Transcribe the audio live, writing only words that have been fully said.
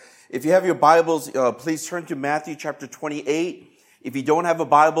If you have your Bibles, please turn to Matthew chapter 28. If you don't have a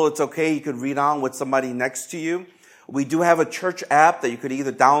Bible, it's okay. You could read on with somebody next to you. We do have a church app that you could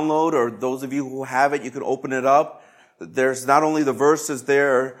either download, or those of you who have it, you can open it up. There's not only the verses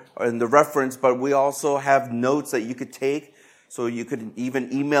there and the reference, but we also have notes that you could take. So you could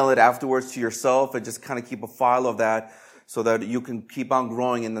even email it afterwards to yourself and just kind of keep a file of that so that you can keep on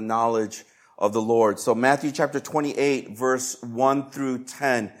growing in the knowledge of the Lord. So Matthew chapter 28, verse 1 through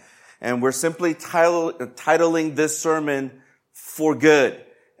 10. And we're simply titling this sermon, For Good.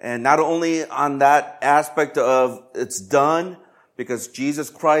 And not only on that aspect of it's done, because Jesus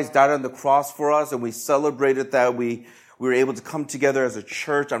Christ died on the cross for us, and we celebrated that we were able to come together as a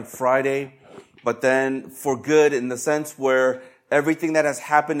church on Friday, but then for good in the sense where everything that has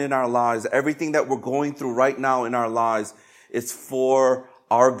happened in our lives, everything that we're going through right now in our lives, is for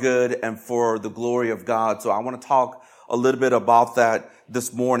our good and for the glory of God. So I want to talk a little bit about that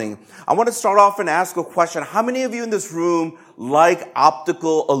this morning. I want to start off and ask a question. How many of you in this room like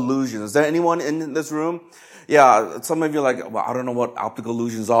optical illusions? Is there anyone in this room? Yeah, some of you are like, well, I don't know what optical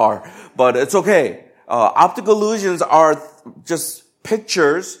illusions are, but it's okay. Optical illusions are just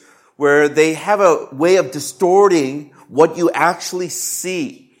pictures where they have a way of distorting what you actually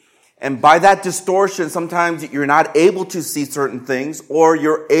see. And by that distortion, sometimes you're not able to see certain things, or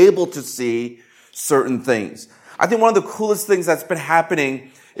you're able to see certain things. I think one of the coolest things that's been happening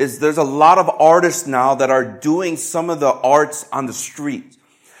is there's a lot of artists now that are doing some of the arts on the street.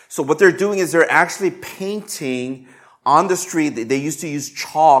 So what they're doing is they're actually painting on the street. They used to use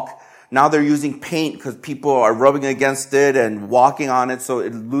chalk. Now they're using paint because people are rubbing against it and walking on it, so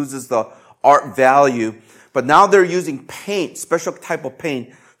it loses the art value. But now they're using paint, special type of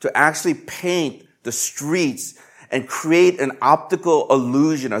paint, to actually paint the streets and create an optical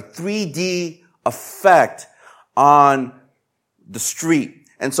illusion, a 3D effect on the street.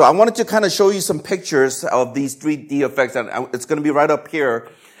 And so I wanted to kind of show you some pictures of these 3D effects, and it's going to be right up here.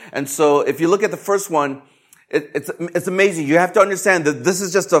 And so if you look at the first one, it's amazing. You have to understand that this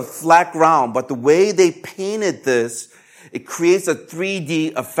is just a flat ground, but the way they painted this, it creates a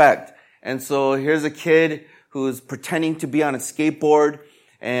 3D effect. And so here's a kid who's pretending to be on a skateboard,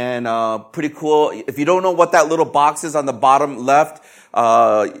 and pretty cool. If you don't know what that little box is on the bottom left,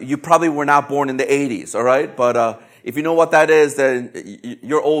 you probably were not born in the 80s, all right? But if you know what that is, then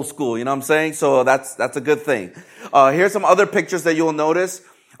you're old school, you know what I'm saying? So that's a good thing. Here's some other pictures that you'll notice.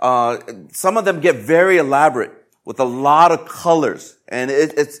 Some of them get very elaborate with a lot of colors, and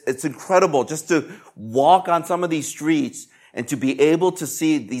it's incredible just to walk on some of these streets and to be able to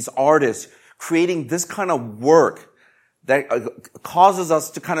see these artists creating this kind of work that causes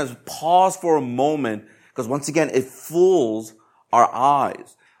us to kind of pause for a moment, because once again, it fools our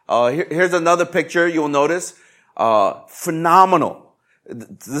eyes. Here's another picture you'll notice. Phenomenal.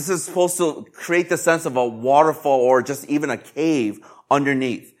 This is supposed to create the sense of a waterfall or just even a cave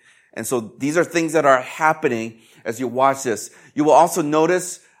underneath. And so these are things that are happening as you watch this. You will also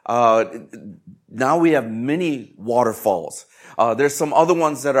notice, now we have mini waterfalls. There's some other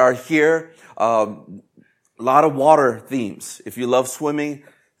ones that are here. A lot of water themes. If you love swimming,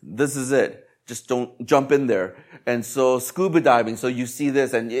 this is it. Just don't jump in there. And so scuba diving. So you see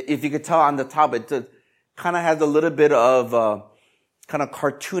this, and if you could tell on the top, it kind of has a little bit of, kind of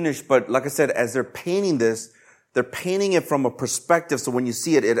cartoonish, but like I said, as they're painting this, they're painting it from a perspective. So when you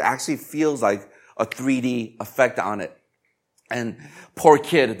see it, it actually feels like a 3D effect on it. And poor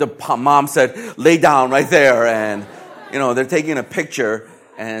kid, the mom said, lay down right there. And, they're taking a picture.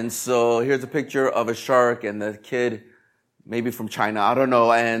 And so here's a picture of a shark and the kid, maybe from China, I don't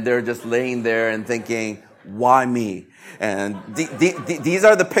know. And they're just laying there and thinking, why me? And these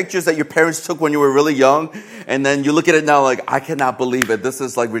are the pictures that your parents took when you were really young. And then you look at it now like, I cannot believe it. This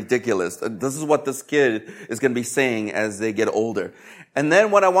is like ridiculous. This is what this kid is going to be saying as they get older. And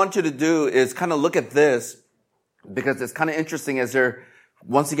then what I want you to do is kind of look at this, because it's kind of interesting as they're,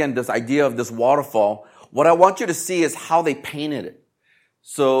 once again, this idea of this waterfall. What I want you to see is how they painted it.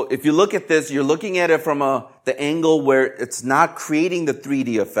 So if you look at this, you're looking at it from the angle where it's not creating the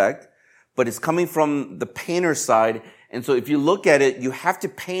 3D effect, but it's coming from the painter's side. And so if you look at it, you have to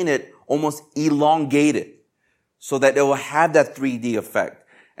paint it almost elongated so that it will have that 3D effect.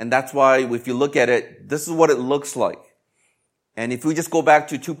 And that's why if you look at it, this is what it looks like. And if we just go back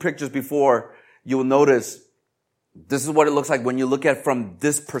to two pictures before, you will notice this is what it looks like when you look at it from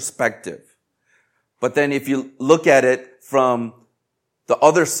this perspective. But then if you look at it from the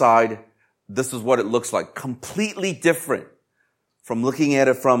other side, this is what it looks like. Completely different from looking at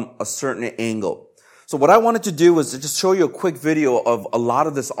it from a certain angle. So what I wanted to do was to just show you a quick video of a lot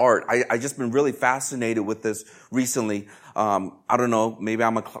of this art. I just been really fascinated with this recently. I don't know, maybe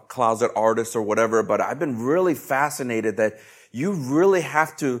I'm a closet artist or whatever, but I've been really fascinated that you really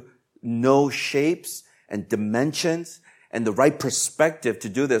have to know shapes and dimensions and the right perspective to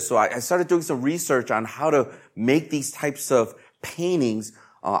do this. So I started doing some research on how to make these types of paintings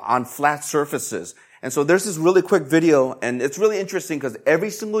on flat surfaces. And so there's this really quick video, and it's really interesting because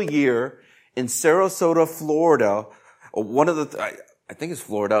every single year in Sarasota, Florida, I think it's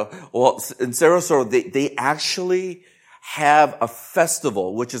Florida, well, in Sarasota, they actually have a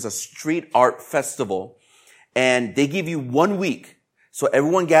festival, which is a street art festival, and they give you 1 week. So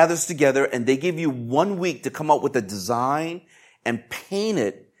everyone gathers together and they give you 1 week to come up with a design and paint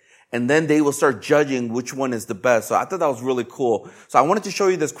it. And then they will start judging which one is the best. So I thought that was really cool. So I wanted to show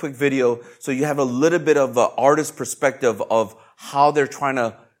you this quick video so you have a little bit of an artist perspective of how they're trying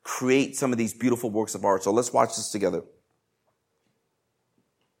to create some of these beautiful works of art. So let's watch this together.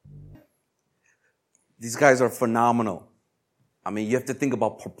 These guys are phenomenal. I mean, you have to think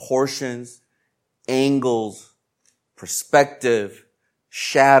about proportions, angles, perspective,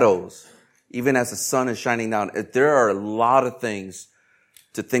 shadows, even as the sun is shining down. There are a lot of things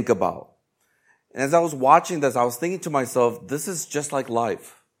to think about. And as I was watching this, I was thinking to myself, this is just like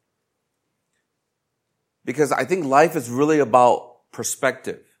life. Because I think life is really about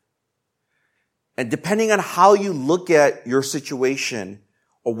perspective. And depending on how you look at your situation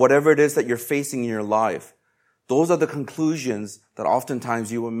or whatever it is that you're facing in your life, those are the conclusions that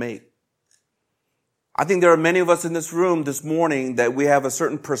oftentimes you will make. I think there are many of us in this room this morning that we have a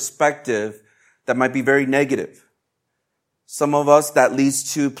certain perspective that might be very negative. Some of us that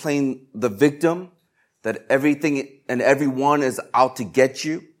leads to playing the victim, that everything and everyone is out to get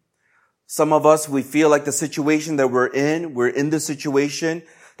you. Some of us, we feel like the situation that we're in the situation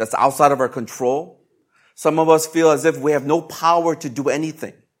that's outside of our control. Some of us feel as if we have no power to do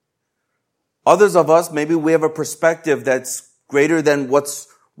anything. Others of us, maybe we have a perspective that's greater than what's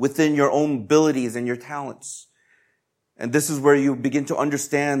within your own abilities and your talents. And this is where you begin to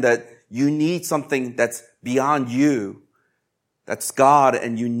understand that you need something that's beyond you, that's God,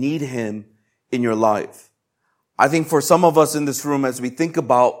 and you need Him in your life. I think for some of us in this room, as we think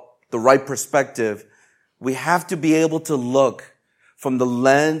about the right perspective, we have to be able to look from the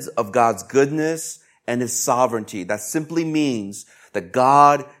lens of God's goodness and His sovereignty. That simply means that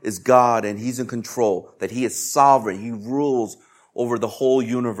God is God and He's in control, that He is sovereign, He rules over the whole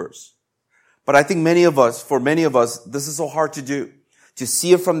universe. But I think for many of us, this is so hard to do, to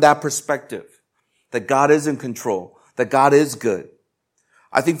see it from that perspective, that God is in control, that God is good.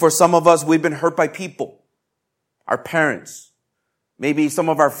 I think for some of us, we've been hurt by people, our parents, maybe some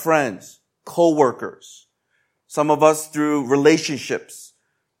of our friends, co-workers, some of us through relationships,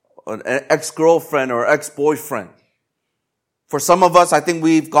 an ex-girlfriend or ex-boyfriend. For some of us, I think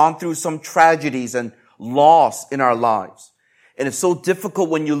we've gone through some tragedies and loss in our lives. And it's so difficult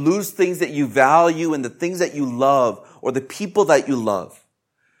when you lose things that you value and the things that you love or the people that you love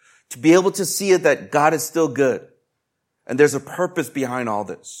to be able to see it that God is still good and there's a purpose behind all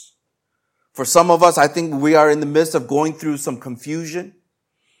this. For some of us, I think we are in the midst of going through some confusion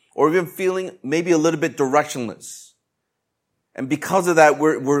or even feeling maybe a little bit directionless. And because of that,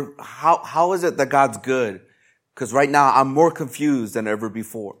 how is it that God's good? Because right now I'm more confused than ever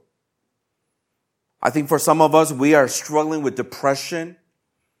before. I think for some of us, we are struggling with depression,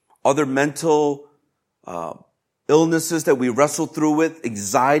 other mental illnesses that we wrestle through with,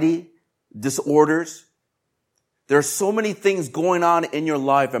 anxiety, disorders. There are so many things going on in your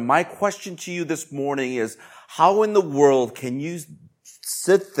life. And my question to you this morning is, how in the world can you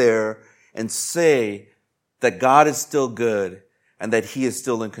sit there and say that God is still good and that He is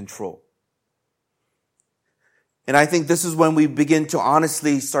still in control? And I think this is when we begin to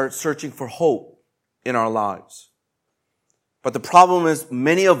honestly start searching for hope in our lives. But the problem is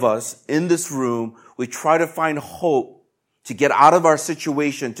many of us in this room, we try to find hope to get out of our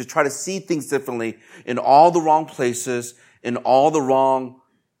situation, to try to see things differently in all the wrong places, in all the wrong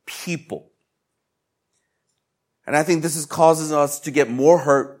people. And I think this is causing us to get more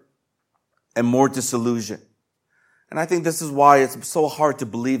hurt and more disillusioned. And I think this is why it's so hard to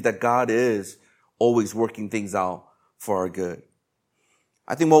believe that God is always working things out for our good.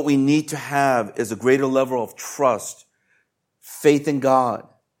 I think what we need to have is a greater level of trust, faith in God,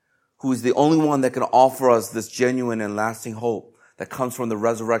 who is the only one that can offer us this genuine and lasting hope that comes from the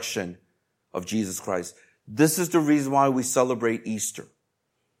resurrection of Jesus Christ. This is the reason why we celebrate Easter.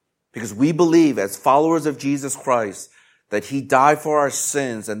 Because we believe as followers of Jesus Christ that He died for our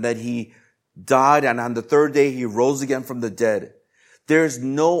sins and that He died and on the third day He rose again from the dead. There's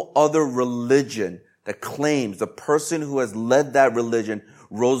no other religion that claims the person who has led that religion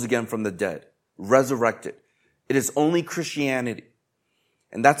rose again from the dead, resurrected. It is only Christianity.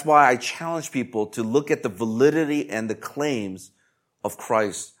 And that's why I challenge people to look at the validity and the claims of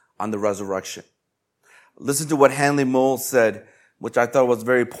Christ on the resurrection. Listen to what Hanley Moule said, which I thought was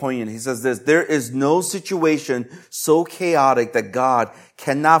very poignant. He says this: there is no situation so chaotic that God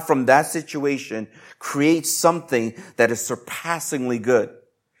cannot from that situation create something that is surpassingly good.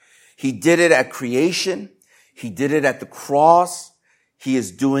 He did it at creation. He did it at the cross. He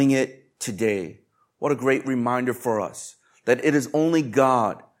is doing it today. What a great reminder for us that it is only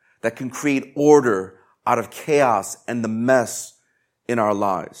God that can create order out of chaos and the mess in our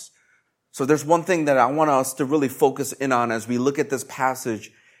lives. So there's one thing that I want us to really focus in on as we look at this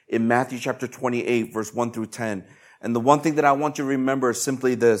passage in Matthew chapter 28, verse 1 through 10. And the one thing that I want you to remember is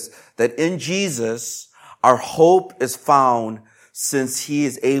simply this, that in Jesus, our hope is found since he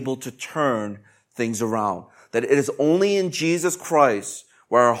is able to turn things around. That it is only in Jesus Christ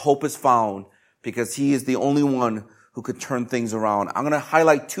where our hope is found because he is the only one who could turn things around. I'm going to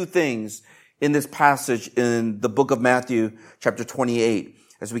highlight two things in this passage in the book of Matthew chapter 28.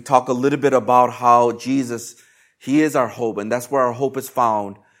 As we talk a little bit about how Jesus, he is our hope, and that's where our hope is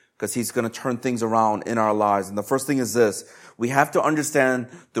found because he's going to turn things around in our lives. And the first thing is this: we have to understand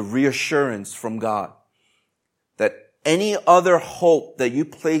the reassurance from God that any other hope that you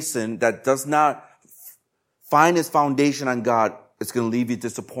place in that does not find its foundation on God is going to leave you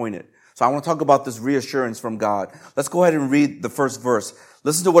disappointed. So I want to talk about this reassurance from God. Let's go ahead and read the first verse.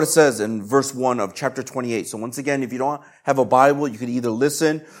 Listen to what it says in verse 1 of chapter 28. So once again, if you don't have a Bible, you could either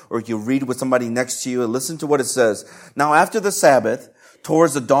listen or you can read with somebody next to you and listen to what it says. Now after the Sabbath,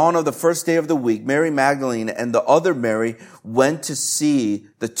 towards the dawn of the first day of the week, Mary Magdalene and the other Mary went to see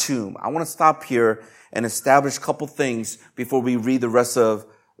the tomb. I want to stop here and establish a couple things before we read the rest of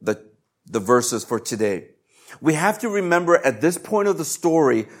the verses for today. We have to remember at this point of the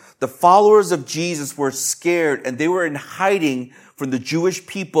story, the followers of Jesus were scared and they were in hiding from the Jewish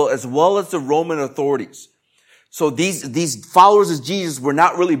people as well as the Roman authorities. So these followers of Jesus were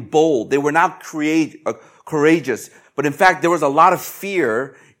not really bold. They were not courageous. But in fact, there was a lot of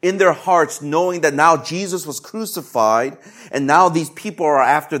fear in their hearts knowing that now Jesus was crucified and now these people are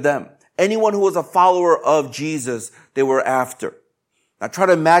after them. Anyone who was a follower of Jesus, they were after. Now try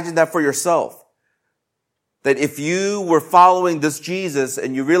to imagine that for yourself. That if you were following this Jesus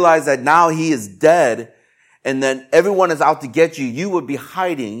and you realize that now he is dead and then everyone is out to get you, you would be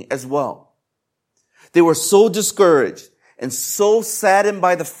hiding as well. They were so discouraged and so saddened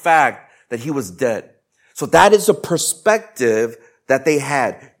by the fact that he was dead. So that is a perspective that they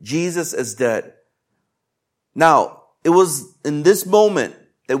had. Jesus is dead. Now, it was in this moment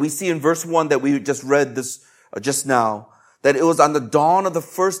that we see in verse 1 that we just read this just now, that it was on the dawn of the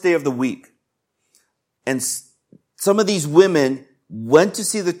first day of the week. And some of these women went to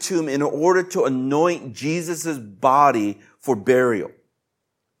see the tomb in order to anoint Jesus' body for burial.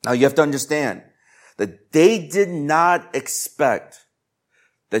 Now you have to understand that they did not expect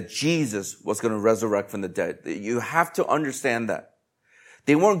that Jesus was going to resurrect from the dead. You have to understand that.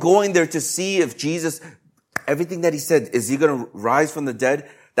 They weren't going there to see if Jesus, everything that he said, is he going to rise from the dead?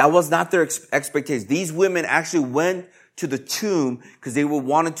 That was not their expectation. These women actually went to the tomb because they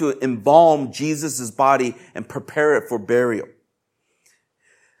wanted to embalm Jesus' body and prepare it for burial.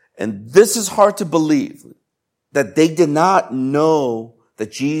 And this is hard to believe, that they did not know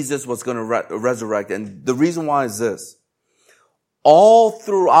that Jesus was going to resurrect. And the reason why is this. All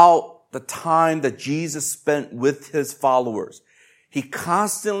throughout the time that Jesus spent with his followers, he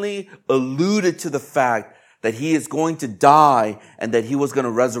constantly alluded to the fact that he is going to die and that he was going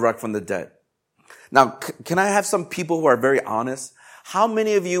to resurrect from the dead. Now, can I have some people who are very honest? How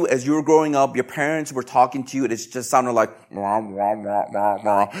many of you, as you were growing up, your parents were talking to you and it just sounded like, wah, wah, wah, wah,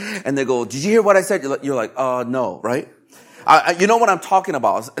 wah, and they go, did you hear what I said? You're like, no, right? You know what I'm talking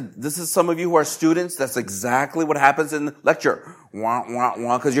about. This is some of you who are students. That's exactly what happens in lecture. Wah, wah,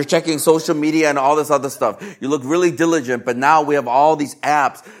 wah, because you're checking social media and all this other stuff. You look really diligent, but now we have all these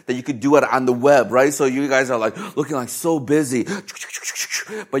apps that you could do it on the web, right? So you guys are like looking like so busy,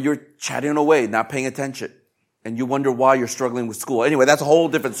 but you're chatting away, not paying attention. And you wonder why you're struggling with school. Anyway, that's a whole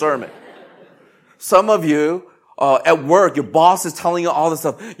different sermon. Some of you, at work, your boss is telling you all this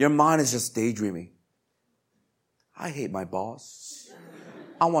stuff. Your mind is just daydreaming. I hate my boss.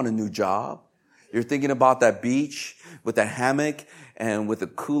 I want a new job. You're thinking about that beach with that hammock and with the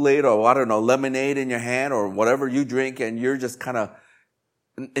Kool-Aid or, I don't know, lemonade in your hand or whatever you drink, and you're just kind of,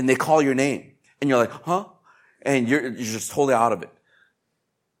 and they call your name. And you're like, huh? And you're just totally out of it.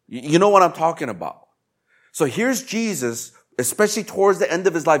 You know what I'm talking about. So here's Jesus, especially towards the end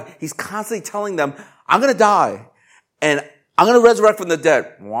of his life. He's constantly telling them, I'm going to die and I'm going to resurrect from the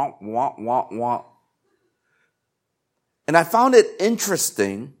dead. Wah, wah, wah, wah. And I found it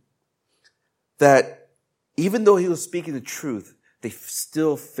interesting that even though he was speaking the truth, they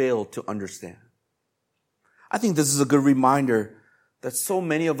still failed to understand. I think this is a good reminder that so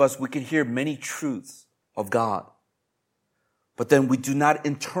many of us, we can hear many truths of God, but then we do not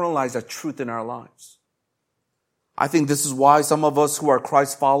internalize that truth in our lives. I think this is why some of us who are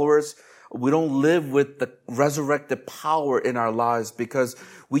Christ followers, we don't live with the resurrected power in our lives because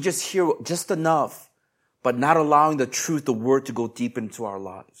we just hear just enough, but not allowing the truth, the word, to go deep into our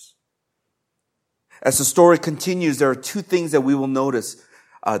lives. As the story continues, there are two things that we will notice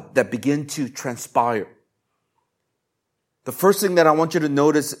that begin to transpire. The first thing that I want you to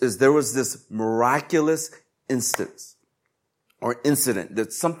notice is there was this miraculous incident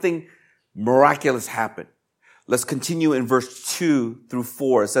that something miraculous happened. Let's continue in verse 2 through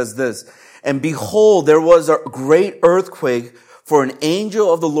 4. It says this, "And behold, there was a great earthquake, for an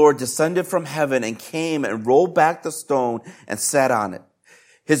angel of the Lord descended from heaven and came and rolled back the stone and sat on it.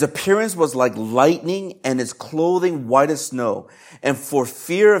 His appearance was like lightning and his clothing white as snow. And for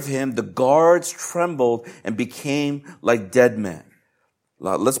fear of him, the guards trembled and became like dead men."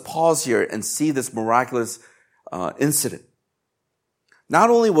 Let's pause here and see this miraculous incident. Not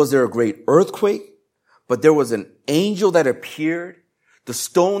only was there a great earthquake, but there was an angel that appeared. The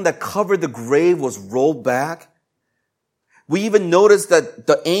stone that covered the grave was rolled back. We even noticed that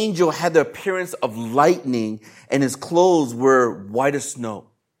the angel had the appearance of lightning and his clothes were white as snow.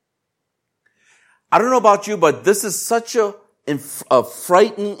 I don't know about you, but this is such a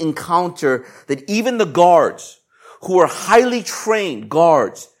frightening encounter that even the guards, who are highly trained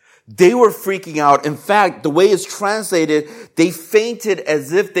guards, they were freaking out. In fact, the way it's translated, they fainted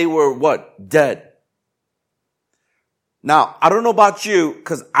as if they were what? Dead. Now, I don't know about you,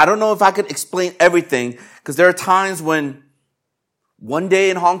 because I don't know if I could explain everything, because there are times when one day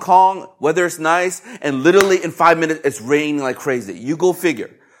in Hong Kong, weather is nice, and literally in 5 minutes, it's raining like crazy. You go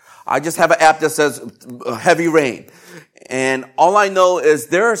figure. I just have an app that says heavy rain. And all I know is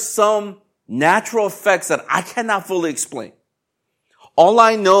there are some natural effects that I cannot fully explain. All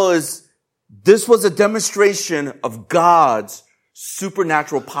I know is this was a demonstration of God's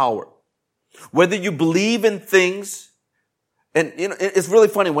supernatural power. Whether you believe in things, and it's really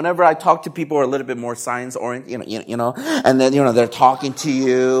funny whenever I talk to people who are a little bit more science oriented, and then they're talking to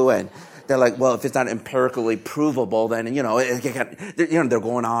you and they're like, well, if it's not empirically provable, then they're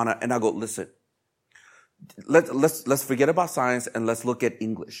going on, and I go, listen, let's forget about science and let's look at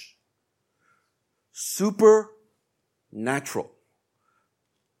English. Supernatural,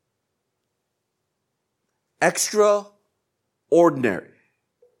 extraordinary.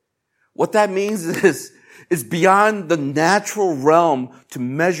 What that means is it's beyond the natural realm to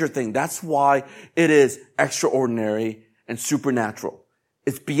measure things. That's why it is extraordinary and supernatural.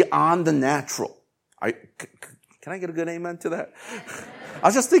 It's beyond the natural. Can I get a good amen to that? I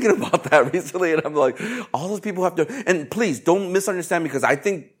was just thinking about that recently, and I'm like, all those people have to, and please don't misunderstand me, because I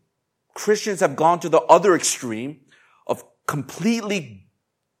think Christians have gone to the other extreme of completely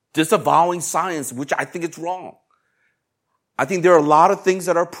disavowing science, which I think it's wrong. I think there are a lot of things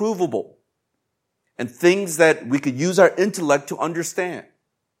that are provable and things that we could use our intellect to understand.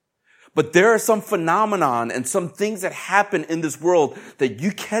 But there are some phenomenon and some things that happen in this world that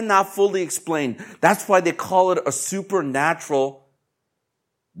you cannot fully explain. That's why they call it a supernatural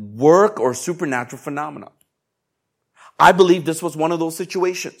work or supernatural phenomenon. I believe this was one of those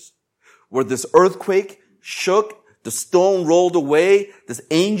situations where this earthquake shook, the stone rolled away, this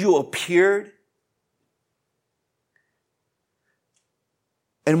angel appeared.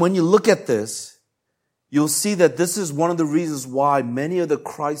 And when you look at this, you'll see that this is one of the reasons why many of the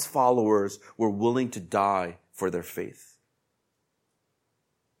Christ followers were willing to die for their faith.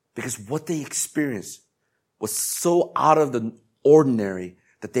 Because what they experienced was so out of the ordinary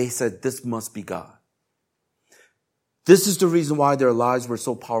that they said, this must be God. This is the reason why their lives were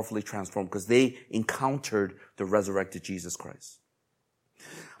so powerfully transformed, because they encountered the resurrected Jesus Christ.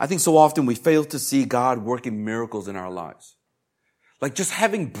 I think so often we fail to see God working miracles in our lives. Like just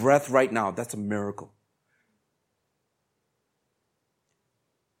having breath right now, that's a miracle.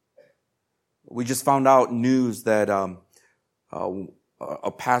 We just found out news that a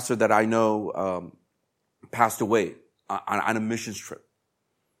pastor that I know passed away on a missions trip.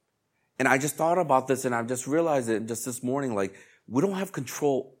 And I just thought about this, and I've just realized it just this morning, like, we don't have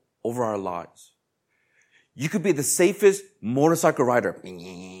control over our lives. You could be the safest motorcycle rider.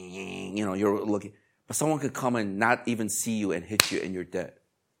 You're looking, but someone could come and not even see you and hit you and you're dead.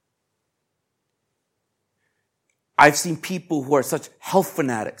 I've seen people who are such health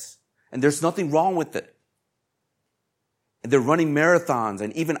fanatics, and there's nothing wrong with it. And they're running marathons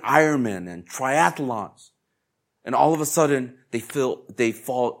and even Ironman and triathlons. and all of a sudden they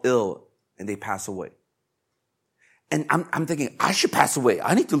fall ill and they pass away. And I'm thinking, I should pass away.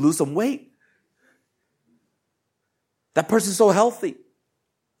 I need to lose some weight. That person's so healthy.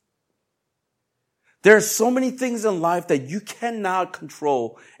 There are so many things in life that you cannot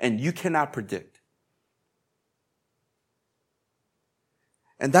control and you cannot predict.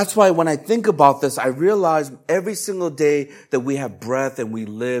 And that's why when I think about this, I realize every single day that we have breath and we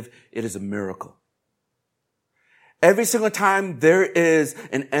live, it is a miracle. Every single time there is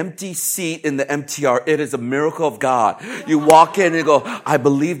an empty seat in the MTR, it is a miracle of God. You walk in and you go, I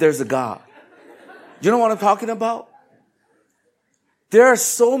believe there's a God. You know what I'm talking about? There are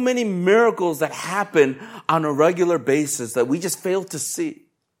so many miracles that happen on a regular basis that we just fail to see.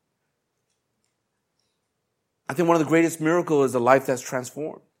 I think one of the greatest miracles is a life that's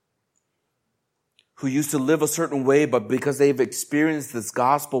transformed. Who used to live a certain way, but because they've experienced this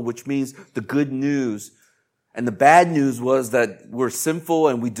gospel, which means the good news, and the bad news was that we're sinful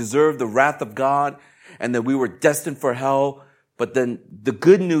and we deserve the wrath of God and that we were destined for hell. But then the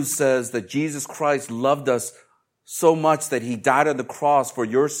good news says that Jesus Christ loved us so much that he died on the cross for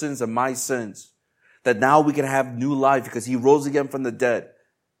your sins and my sins. That now we can have new life because he rose again from the dead.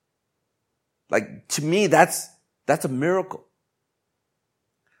 Like, to me, that's a miracle.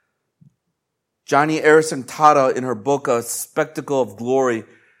 Johnny Arison Tata, in her book, A Spectacle of Glory,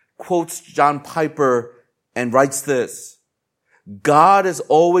 quotes John Piper and writes this: God is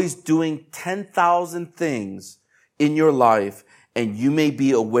always doing 10,000 things in your life, and you may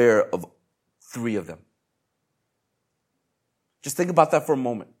be aware of 3 of them. Just think about that for a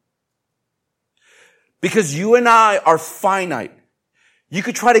moment. Because you and I are finite. You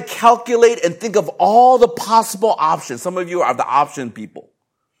could try to calculate and think of all the possible options. Some of you are the option people.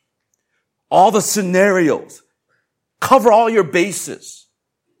 All the scenarios. Cover all your bases.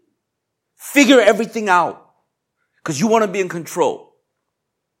 Figure everything out. Because you want to be in control.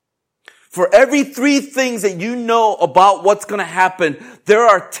 For every 3 things that you know about what's going to happen, there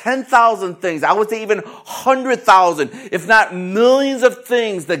are 10,000 things. I would say even 100,000, if not millions of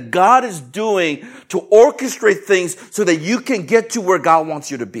things that God is doing to orchestrate things so that you can get to where God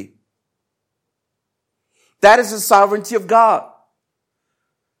wants you to be. That is the sovereignty of God.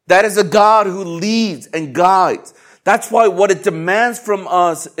 That is a God who leads and guides. That's why what it demands from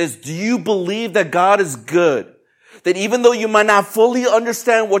us is, do you believe that God is good? That even though you might not fully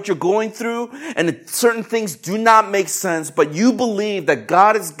understand what you're going through and certain things do not make sense, but you believe that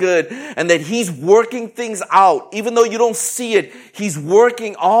God is good and that he's working things out. Even though you don't see it, he's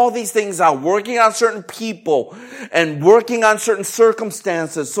working all these things out, working on certain people and working on certain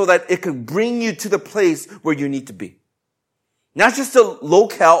circumstances so that it can bring you to the place where you need to be. Not just a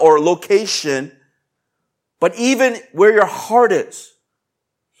locale or a location, but even where your heart is.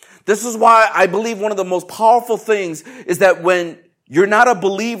 This is why I believe one of the most powerful things is that when you're not a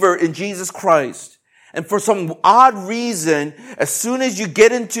believer in Jesus Christ, and for some odd reason, as soon as you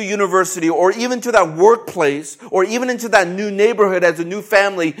get into university or even to that workplace or even into that new neighborhood as a new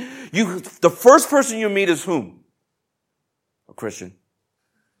family, the first person you meet is whom? A Christian.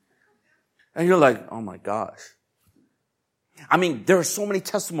 And you're like, oh my gosh. I mean, there are so many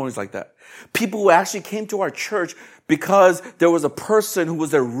testimonies like that. People who actually came to our church because there was a person who was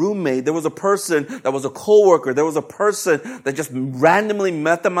their roommate. There was a person that was a coworker. There was a person that just randomly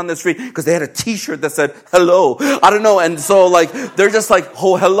met them on the street because they had a t-shirt that said, hello. I don't know. And so they're just like,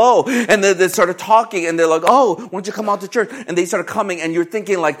 oh, hello. And then they started talking and they're like, oh, why don't you come out to church? And they started coming and you're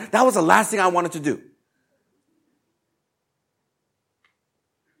thinking like, that was the last thing I wanted to do.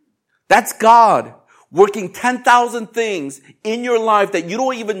 That's God working 10,000 things in your life that you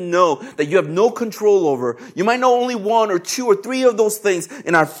don't even know, that you have no control over. You might know only 1 or 2 or 3 of those things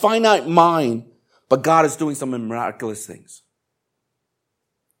in our finite mind, but God is doing some miraculous things.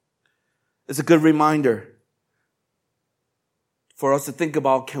 It's a good reminder for us to think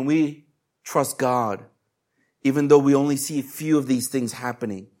about, can we trust God even though we only see a few of these things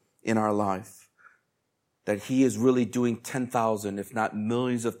happening in our life? That he is really doing 10,000, if not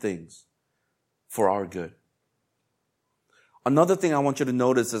millions of things for our good. Another thing I want you to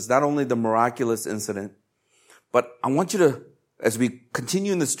notice is not only the miraculous incident, but I want you to, as we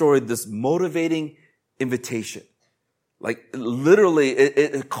continue in the story, this motivating invitation. Like literally,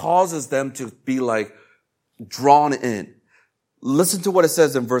 it causes them to be like drawn in. Listen to what it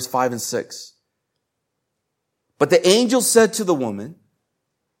says in verse 5 and 6. But the angel said to the woman,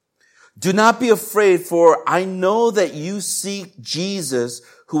 do not be afraid, for I know that you seek Jesus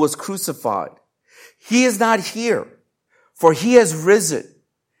who was crucified. He is not here, for he has risen,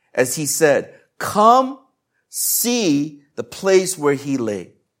 as he said. Come see the place where he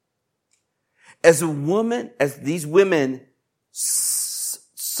lay. As these women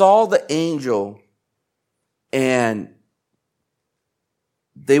saw the angel and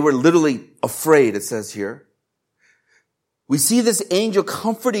they were literally afraid, it says here. We see this angel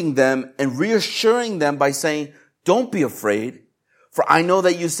comforting them and reassuring them by saying, don't be afraid, for I know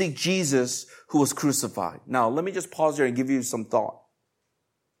that you seek Jesus who was crucified. Now, let me just pause here and give you some thought.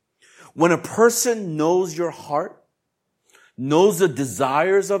 When a person knows your heart, knows the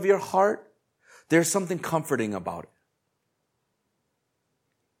desires of your heart, there's something comforting about it.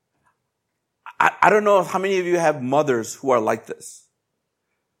 I don't know how many of you have mothers who are like this,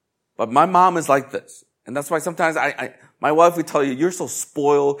 but my mom is like this. And that's why sometimes my wife would tell you, you're so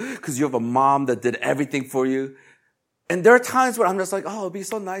spoiled because you have a mom that did everything for you. And there are times where I'm just like, oh, it'd be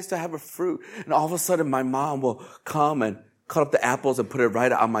so nice to have a fruit. And all of a sudden my mom will come and cut up the apples and put it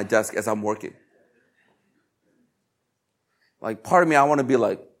right on my desk as I'm working. Like, part of me, I want to be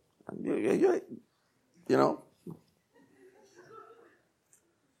like, you know.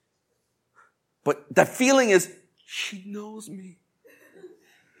 But that feeling is, she knows me.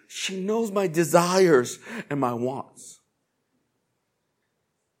 She knows my desires and my wants.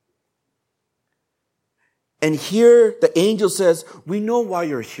 And here the angel says, we know why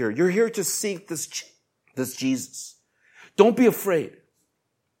you're here. You're here to seek this Jesus. Don't be afraid.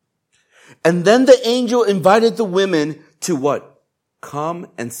 And then the angel invited the women to what? Come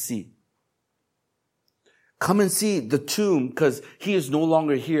and see. Come and see the tomb because he is no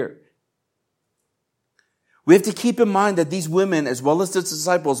longer here. We have to keep in mind that these women, as well as the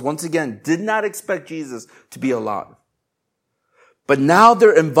disciples, once again, did not expect Jesus to be alive. But now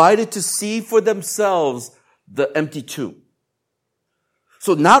they're invited to see for themselves the empty tomb.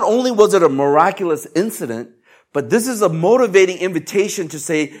 So not only was it a miraculous incident, but this is a motivating invitation to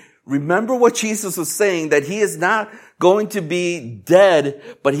say, remember what Jesus was saying, that he is not going to be dead,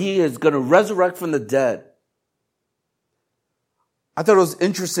 but he is going to resurrect from the dead. I thought it was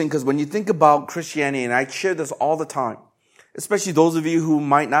interesting because when you think about Christianity, and I share this all the time, especially those of you who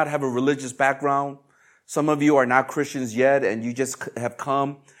might not have a religious background, some of you are not Christians yet and you just have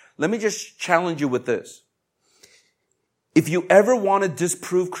come. Let me just challenge you with this. If you ever want to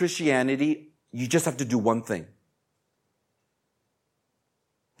disprove Christianity, you just have to do one thing.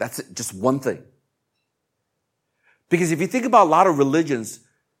 That's it, just one thing. Because if you think about a lot of religions,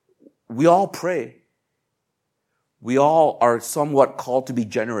 we all pray. We all are somewhat called to be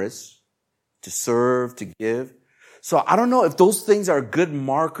generous, to serve, to give. So I don't know if those things are good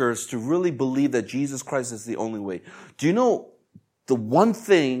markers to really believe that Jesus Christ is the only way. Do you know the one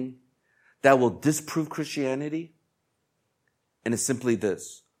thing that will disprove Christianity? And it's simply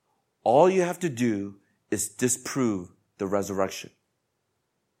this. All you have to do is disprove the resurrection.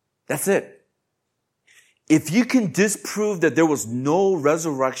 That's it. If you can disprove that there was no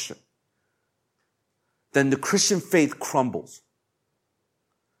resurrection, then the Christian faith crumbles.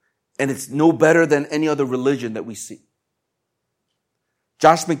 And it's no better than any other religion that we see.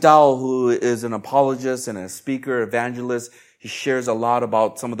 Josh McDowell, who is an apologist and a speaker, evangelist, he shares a lot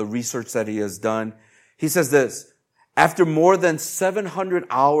about some of the research that he has done. He says this, after more than 700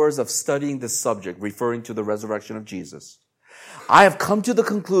 hours of studying this subject, referring to the resurrection of Jesus, I have come to the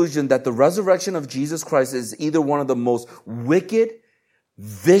conclusion that the resurrection of Jesus Christ is either one of the most wicked,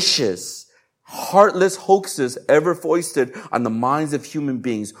 vicious, heartless hoaxes ever foisted on the minds of human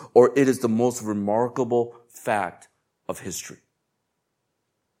beings, or it is the most remarkable fact of history.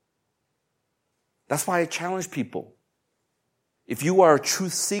 That's why I challenge people. If you are a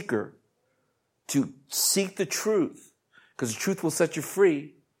truth seeker, to seek the truth, because the truth will set you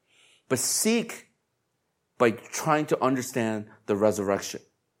free, but seek by trying to understand the resurrection.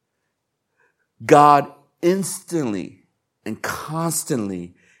 God instantly and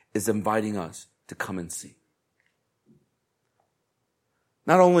constantly is inviting us to come and see.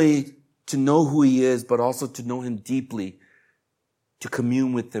 Not only to know who he is, but also to know him deeply, to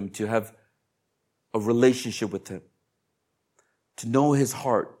commune with him, to have a relationship with him, to know his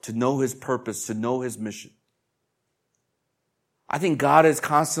heart, to know his purpose, to know his mission. I think God is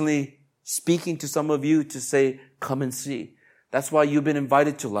constantly speaking to some of you to say, come and see. That's why you've been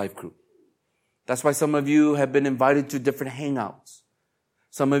invited to Life Group. That's why some of you have been invited to different hangouts.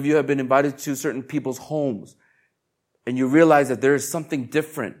 Some of you have been invited to certain people's homes, and you realize that there is something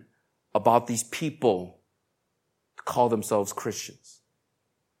different about these people who call themselves Christians.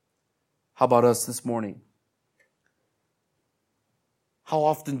 How about us this morning? How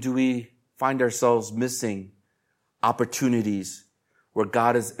often do we find ourselves missing opportunities where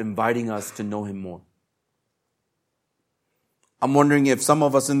God is inviting us to know him more? I'm wondering if some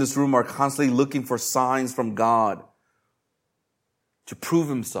of us in this room are constantly looking for signs from God to prove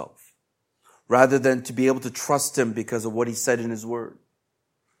himself, rather than to be able to trust him because of what he said in his word.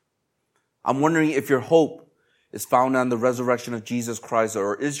 I'm wondering if your hope is found on the resurrection of Jesus Christ,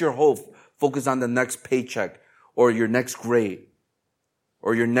 or is your hope focused on the next paycheck or your next grade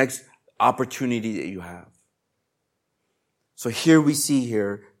or your next opportunity that you have? So here we see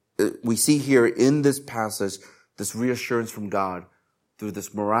here in this passage, this reassurance from God through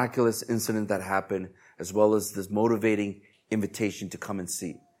this miraculous incident that happened, as well as this motivating invitation to come and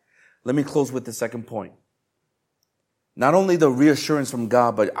see. Let me close with the second point. Not only the reassurance from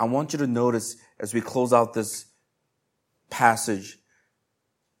God, but I want you to notice as we close out this passage,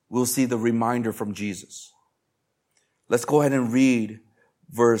 we'll see the reminder from Jesus. Let's go ahead and read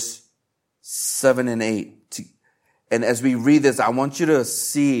verse 7 and 8. And as we read this, I want you to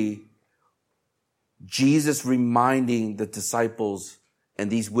see Jesus reminding the disciples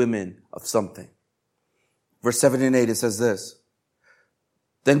and these women of something. Verse 7 and 8, it says this.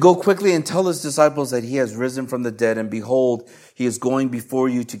 Then go quickly and tell his disciples that he has risen from the dead, and behold, he is going before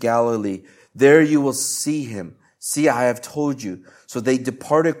you to Galilee. There you will see him. See, I have told you. So they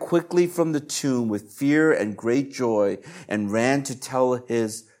departed quickly from the tomb with fear and great joy and ran to tell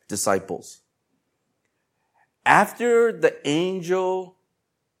his disciples. After the angel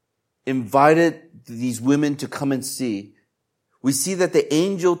invited these women to come and see, we see that the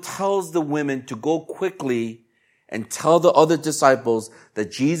angel tells the women to go quickly and tell the other disciples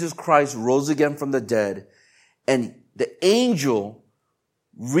that Jesus Christ rose again from the dead. And the angel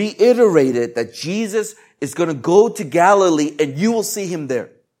reiterated that Jesus is going to go to Galilee and you will see him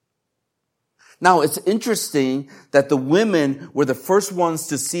there. Now, it's interesting that the women were the first ones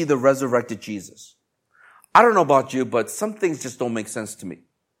to see the resurrected Jesus. I don't know about you, but some things just don't make sense to me.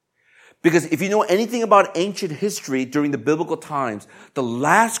 Because if you know anything about ancient history during the biblical times, the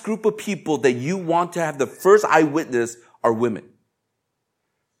last group of people that you want to have the first eyewitness are women.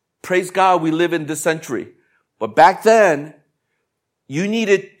 Praise God, we live in this century. But back then, you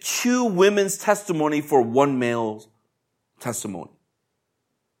needed 2 women's testimony for 1 male's testimony.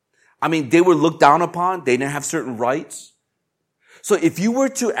 I mean, they were looked down upon. They didn't have certain rights. So if you were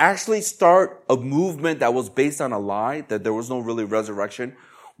to actually start a movement that was based on a lie, that there was no really resurrection,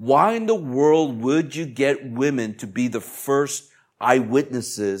 why in the world would you get women to be the first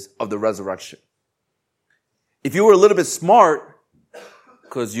eyewitnesses of the resurrection? If you were a little bit smart,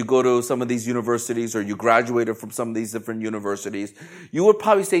 because you go to some of these universities or you graduated from some of these different universities, you would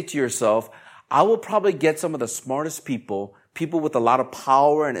probably say to yourself, I will probably get some of the smartest people with a lot of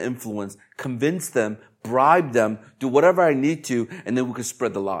power and influence, convince them, bribe them, do whatever I need to, and then we could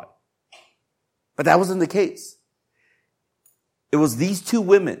spread the lie. But that wasn't the case. It was these 2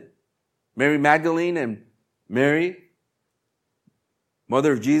 women, Mary Magdalene and Mary,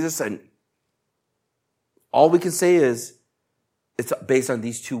 mother of Jesus, and all we can say is it's based on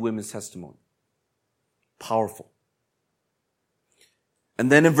these 2 women's testimony. Powerful. And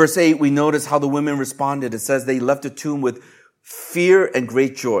then in verse 8, we notice how the women responded. It says they left the tomb with fear and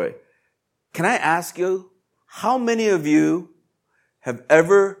great joy. Can I ask you, how many of you have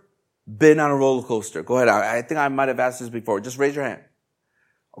ever been on a roller coaster? Go ahead. I think I might have asked this before. Just raise your hand.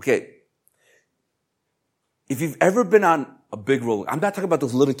 Okay. If you've ever been on a big roller, I'm not talking about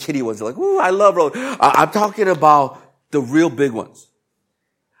those little kiddie ones. You're like, ooh, I love roller. I'm talking about the real big ones.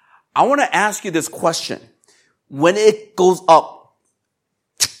 I want to ask you this question. When it goes up,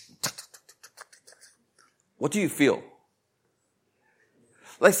 what do you feel?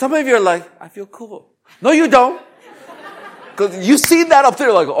 Like some of you are like, I feel cool. No, you don't. Because you see that up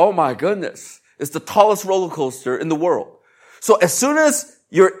there like, oh my goodness. It's the tallest roller coaster in the world. So as soon as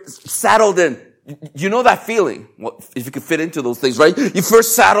you're saddled in, you know that feeling. Well, if you can fit into those things, right? You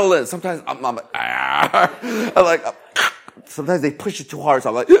first saddle in. Sometimes I'm like, sometimes they push it too hard. So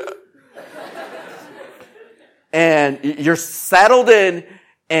I'm like, and you're saddled in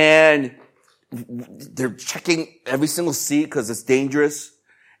and they're checking every single seat because it's dangerous.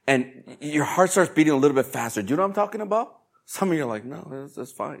 And your heart starts beating a little bit faster. Do you know what I'm talking about? Some of you are like, no,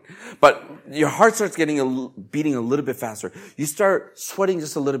 that's fine. But your heart starts beating a little bit faster. You start sweating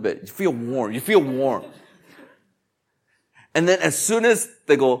just a little bit. You feel warm. And then as soon as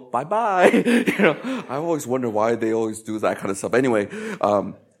they go, bye-bye, I always wonder why they always do that kind of stuff. Anyway,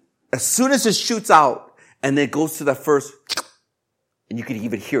 as soon as it shoots out and then it goes to that first, and you can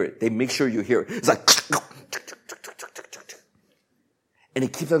even hear it. They make sure you hear it. It's like, and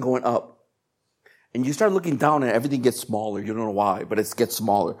it keeps on going up. And you start looking down and everything gets smaller. You don't know why, but it gets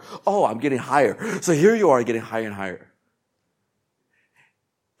smaller. Oh, I'm getting higher. So here you are getting higher and higher.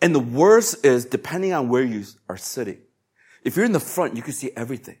 And the worst is depending on where you are sitting. If you're in the front, you can see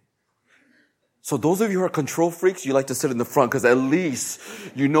everything. So those of you who are control freaks, you like to sit in the front because at least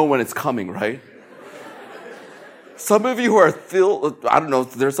you know when it's coming, right? Some of you who are I don't know,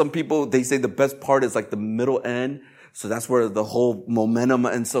 there's some people, they say the best part is like the middle end. So that's where the whole momentum,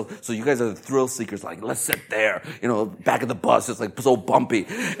 and so you guys are the thrill seekers, like, let's sit there, back of the bus, it's like so bumpy.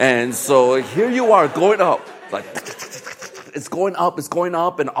 And so here you are going up, like, it's going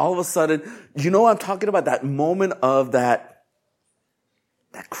up, and all of a sudden, you know what I'm talking about? That moment of that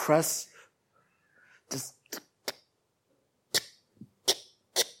crest, just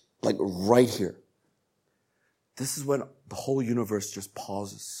like right here. This is when the whole universe just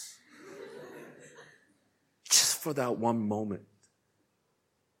pauses. Just for that one moment.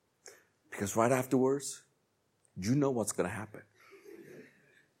 Because right afterwards, you know what's going to happen.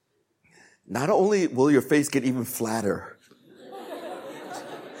 Not only will your face get even flatter,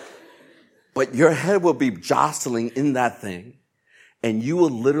 but your head will be jostling in that thing, and you will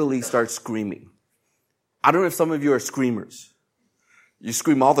literally start screaming. I don't know if some of you are screamers. You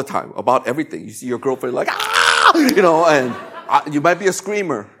scream all the time about everything. You see your girlfriend like, ah! And you might be a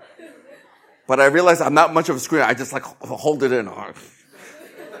screamer. But I realize I'm not much of a screamer. I just like hold it in.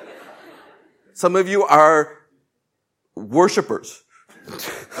 Some of you are worshipers.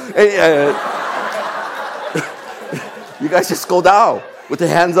 Hey, you guys just go down with the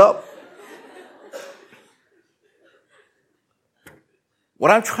hands up.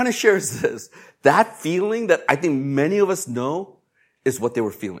 What I'm trying to share is this. That feeling that I think many of us know is what they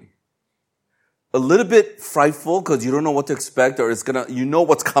were feeling. A little bit frightful because you don't know what to expect, or you know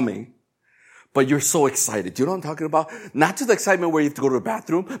what's coming. But you're so excited. Do you know what I'm talking about? Not just the excitement where you have to go to the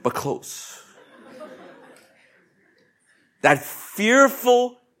bathroom, but close. That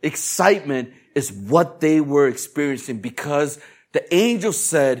fearful excitement is what they were experiencing, because the angel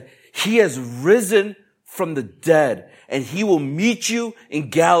said, he has risen from the dead and he will meet you in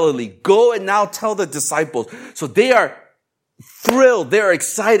Galilee. Go and now tell the disciples. So they are thrilled. They're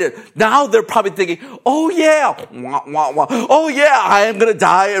excited. Now they're probably thinking, oh yeah, oh yeah, I am going to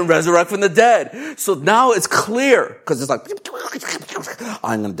die and resurrect from the dead. So now it's clear, because it's like,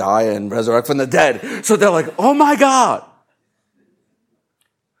 I'm going to die and resurrect from the dead. So they're like, oh my God.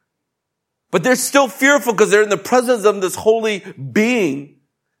 But they're still fearful because they're in the presence of this holy being.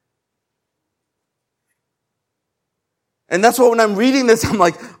 And that's why when I'm reading this, I'm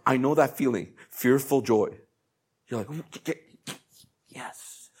like, I know that feeling. Fearful joy. You're like,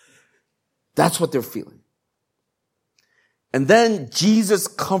 yes. That's what they're feeling. And then Jesus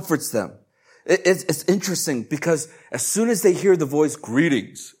comforts them. It's interesting because as soon as they hear the voice,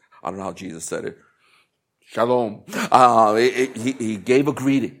 greetings. I don't know how Jesus said it. Shalom. He gave a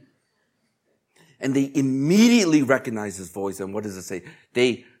greeting. And they immediately recognized his voice. And what does it say?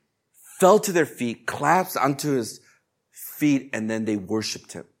 They fell to their feet, clasped onto his feet, and then they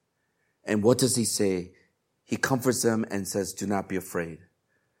worshiped him. And what does he say? He comforts them and says, do not be afraid.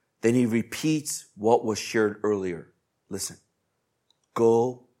 Then he repeats what was shared earlier. Listen,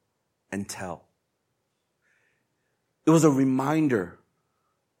 go and tell. It was a reminder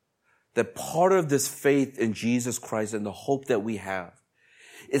that part of this faith in Jesus Christ and the hope that we have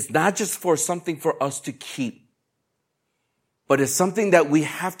is not just for something for us to keep, but it's something that we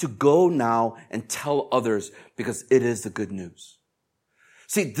have to go now and tell others because it is the good news.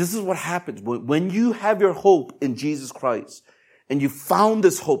 See, this is what happens when you have your hope in Jesus Christ and you found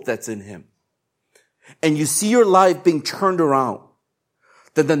this hope that's in him and you see your life being turned around,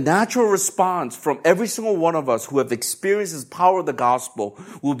 then the natural response from every single one of us who have experienced this power of the gospel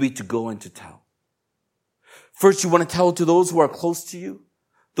will be to go and to tell. First, you want to tell to those who are close to you,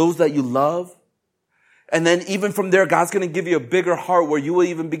 those that you love. And then even from there, God's going to give you a bigger heart where you will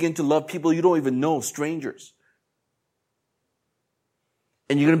even begin to love people you don't even know, strangers.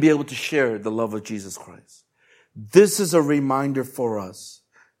 And you're going to be able to share the love of Jesus Christ. This is a reminder for us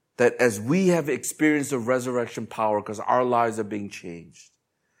that as we have experienced the resurrection power because our lives are being changed,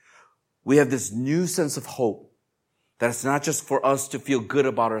 we have this new sense of hope that it's not just for us to feel good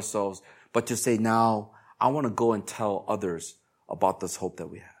about ourselves, but to say, now I want to go and tell others about this hope that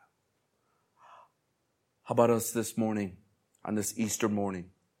we have. How about us this morning, on this Easter morning?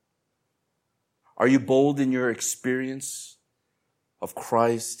 Are you bold in your experience of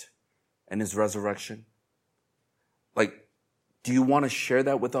Christ and his resurrection? Like, do you want to share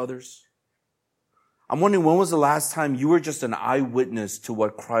that with others? I'm wondering, when was the last time you were just an eyewitness to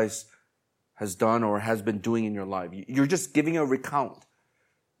what Christ has done or has been doing in your life? You're just giving a recount.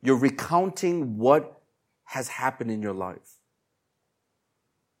 You're recounting what has happened in your life.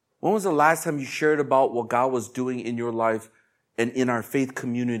 When was the last time you shared about what God was doing in your life and in our faith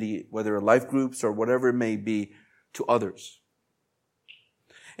community, whether life groups or whatever it may be, to others?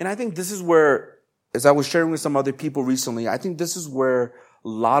 And I think this is where, as I was sharing with some other people recently, I think this is where a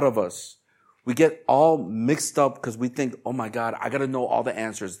lot of us, we get all mixed up because we think, oh my God, I got to know all the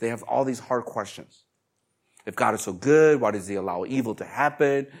answers. They have all these hard questions. If God is so good, why does he allow evil to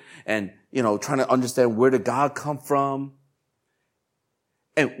happen? And, trying to understand, where did God come from?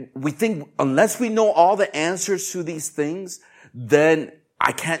 And we think unless we know all the answers to these things, then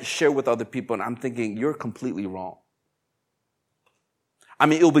I can't share with other people. And I'm thinking, you're completely wrong. I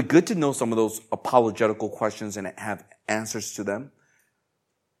mean, it'll be good to know some of those apologetical questions and have answers to them.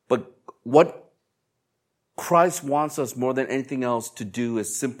 But what Christ wants us more than anything else to do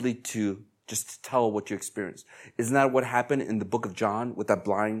is simply to just tell what you experienced. Isn't that what happened in the book of John with that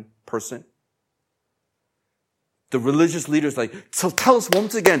blind person? The religious leader's like, so tell us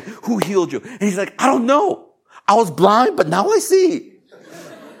once again who healed you. And he's like, I don't know. I was blind, but now I see.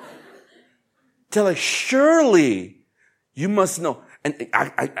 They're like, surely you must know. And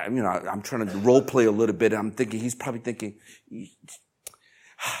I'm trying to role play a little bit. And I'm thinking, he's probably thinking,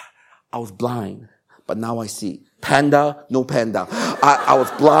 I was blind, but now I see. Panda, no panda. I was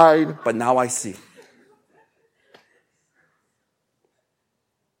blind, but now I see.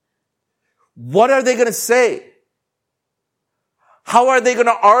 What are they going to say? How are they going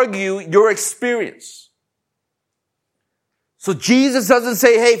to argue your experience? So Jesus doesn't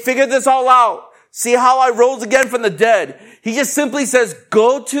say, hey, figure this all out. See how I rose again from the dead. He just simply says,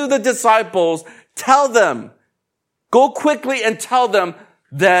 go to the disciples, tell them, go quickly and tell them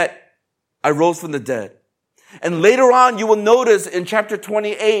that I rose from the dead. And later on, you will notice in chapter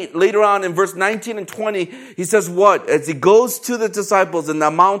 28, later on in verse 19 and 20, he says what? As he goes to the disciples in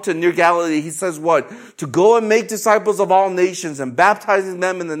the mountain near Galilee, he says what? To go and make disciples of all nations and baptizing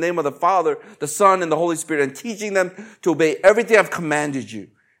them in the name of the Father, the Son, and the Holy Spirit, and teaching them to obey everything I've commanded you.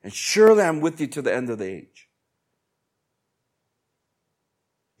 And surely I'm with you to the end of the age.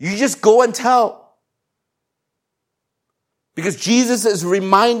 You just go and tell. Because Jesus is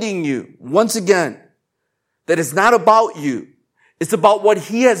reminding you, once again, that it's not about you. It's about what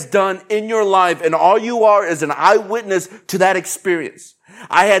he has done in your life. And all you are is an eyewitness to that experience.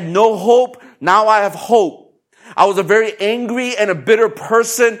 I had no hope. Now I have hope. I was a very angry and a bitter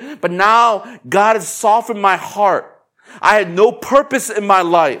person, but now God has softened my heart. I had no purpose in my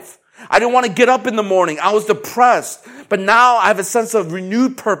life. I didn't want to get up in the morning. I was depressed. But now I have a sense of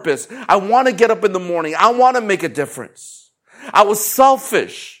renewed purpose. I want to get up in the morning. I want to make a difference. I was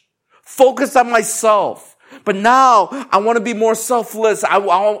selfish, focused on myself. But now I want to be more selfless. I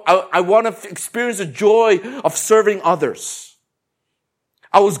want to experience the joy of serving others.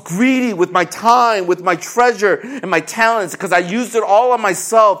 I was greedy with my time, with my treasure and my talents because I used it all on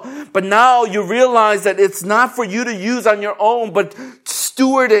myself. But now you realize that it's not for you to use on your own, but to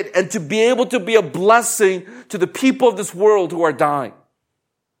steward it and to be able to be a blessing to the people of this world who are dying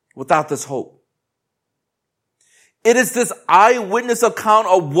without this hope. It is this eyewitness account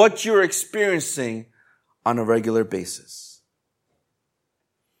of what you're experiencing on a regular basis.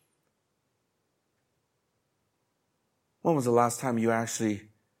 When was the last time you actually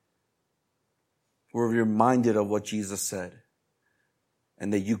were reminded of what Jesus said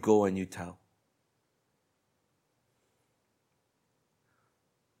and that you go and you tell?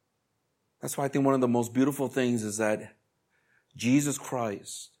 That's why I think one of the most beautiful things is that Jesus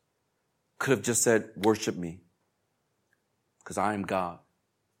Christ could have just said, worship me because I am God.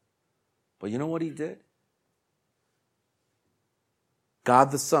 But you know what he did?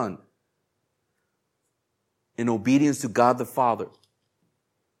 God the Son, in obedience to God the Father,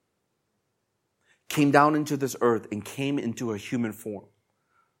 came down into this earth and came into a human form.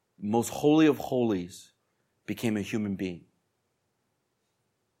 Most holy of holies became a human being.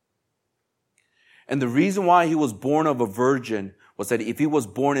 And the reason why he was born of a virgin was that if he was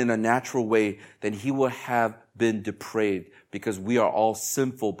born in a natural way, then he would have been depraved because we are all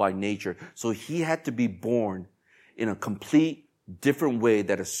sinful by nature. So he had to be born in a complete different way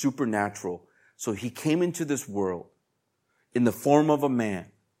that is supernatural. So he came into this world in the form of a man,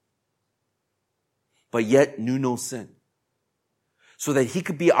 but yet knew no sin, so that he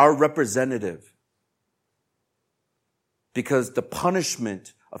could be our representative. Because the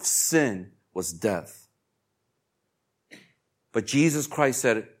punishment of sin was death. But Jesus Christ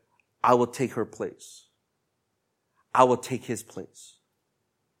said, I will take her place. I will take his place.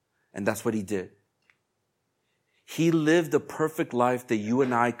 And that's what he did. He lived a perfect life that you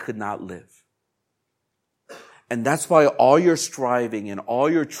and I could not live. And that's why all your striving and all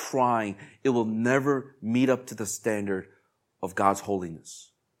your trying, it will never meet up to the standard of God's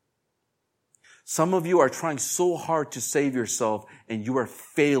holiness. Some of you are trying so hard to save yourself and you are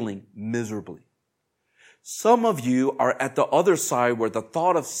failing miserably. Some of you are at the other side where the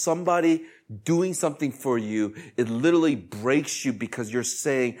thought of somebody doing something for you, it literally breaks you because you're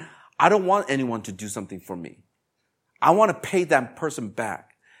saying, I don't want anyone to do something for me. I want to pay that person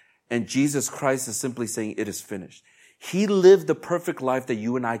back. And Jesus Christ is simply saying it is finished. He lived the perfect life that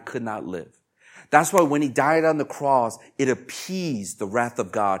you and I could not live. That's why when he died on the cross, it appeased the wrath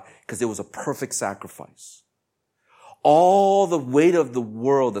of God because it was a perfect sacrifice. All the weight of the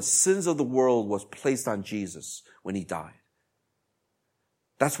world, the sins of the world was placed on Jesus when he died.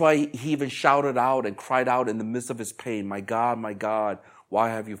 That's why he even shouted out and cried out in the midst of his pain, my God, why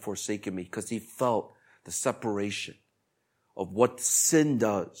have you forsaken me? Because he felt the separation of what sin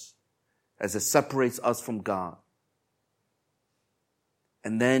does as it separates us from God.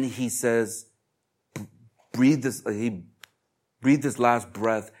 And then he says, he breathed his last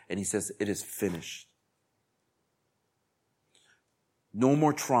breath and he says, it is finished. No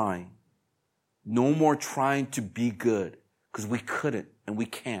more trying. No more trying to be good because we couldn't and we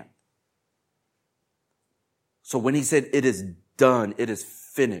can't. So when he said it is done, it is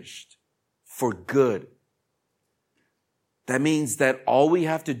finished for good, that means that all we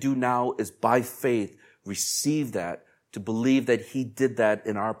have to do now is by faith receive that, to believe that he did that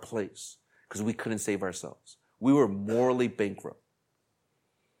in our place because we couldn't save ourselves. We were morally bankrupt.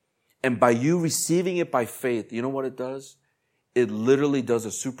 And by you receiving it by faith, you know what it does? It literally does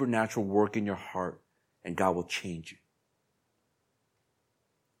a supernatural work in your heart and God will change you.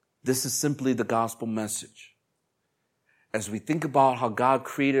 This is simply the gospel message. As we think about how God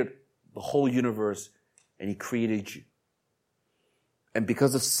created the whole universe and he created you. And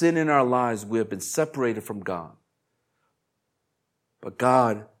because of sin in our lives, we have been separated from God. But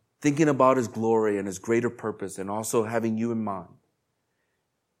God, thinking about his glory and his greater purpose and also having you in mind,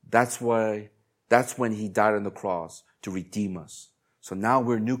 that's when he died on the cross to redeem us. So now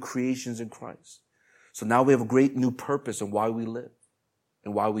we're new creations in Christ. So now we have a great new purpose in why we live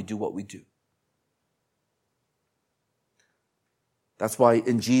and why we do what we do. That's why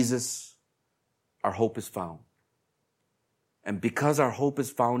in Jesus, our hope is found. And because our hope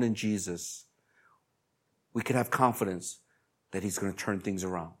is found in Jesus, we can have confidence that he's going to turn things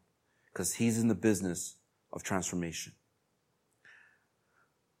around because he's in the business of transformation.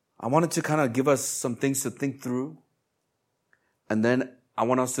 I wanted to kind of give us some things to think through, and then I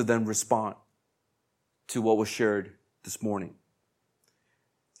want us to then respond to what was shared this morning.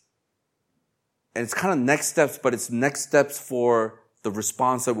 And it's kind of next steps, but it's next steps for the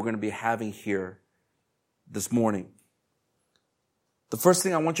response that we're going to be having here this morning. The first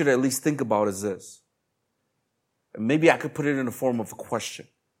thing I want you to at least think about is this. And maybe I could put it in the form of a question.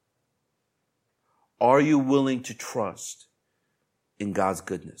 Are you willing to trust in God's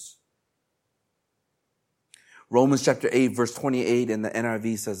goodness? Romans chapter 8, verse 28 in the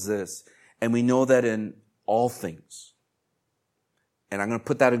NIV says this, and we know that in all things, and I'm going to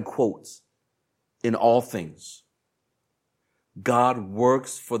put that in quotes, in all things, God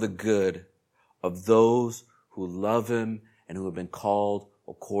works for the good of those who love him and who have been called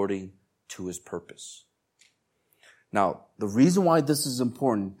according to his purpose. Now, the reason why this is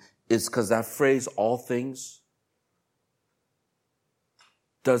important is because that phrase, all things,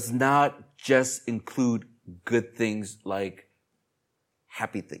 does not just include good things like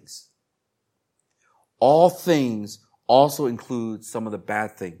happy things. All things also include some of the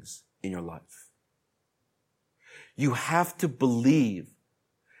bad things in your life. You have to believe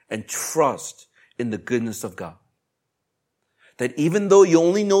and trust in the goodness of God. That even though you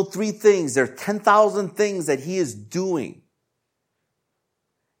only know 3 things, there are 10,000 things that he is doing.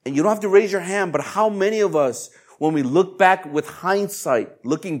 And you don't have to raise your hand, but how many of us, when we look back with hindsight,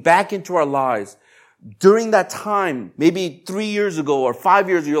 looking back into our lives, during that time, maybe 3 years ago or 5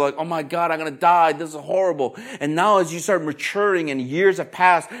 years ago, you're like, oh my God, I'm going to die. This is horrible. And now as you start maturing and years have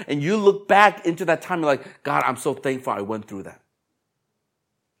passed and you look back into that time, you're like, God, I'm so thankful I went through that.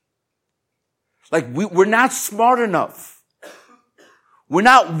 Like we're not smart enough. We're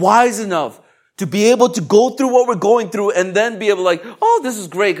not wise enough to be able to go through what we're going through and then be able to like, oh, this is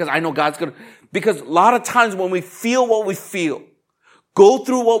great because I know God's going to, because a lot of times when we feel what we feel, go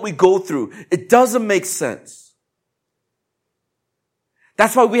through what we go through, it doesn't make sense.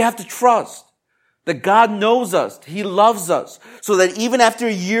 That's why we have to trust that God knows us. He loves us. So that even after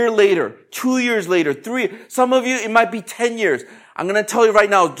a year later, 2 years later, 3, some of you, it might be 10 years. I'm going to tell you right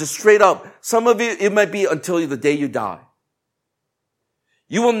now, just straight up, some of you, it might be until the day you die.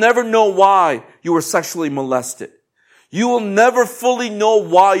 You will never know why you were sexually molested. You will never fully know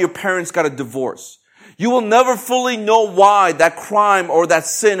why your parents got a divorce. You will never fully know why that crime or that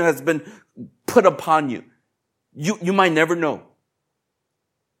sin has been put upon you. You might never know.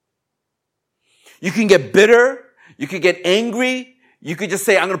 You can get bitter. You could get angry. You could just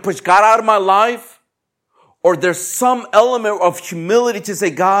say, I'm going to push God out of my life. Or there's some element of humility to say,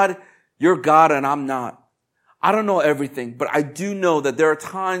 God, you're God and I'm not. I don't know everything, but I do know that there are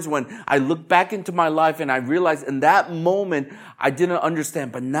times when I look back into my life and I realize in that moment, I didn't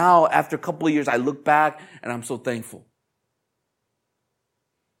understand. But now, after a couple of years, I look back and I'm so thankful.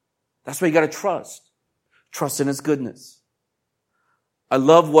 That's why you got to trust. Trust in His goodness. I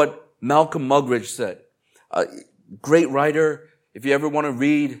love what Malcolm Muggeridge said. Great writer. If you ever want to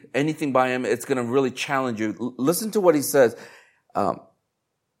read anything by him, it's going to really challenge you. Listen to what he says.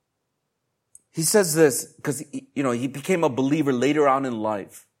 He says this because, he became a believer later on in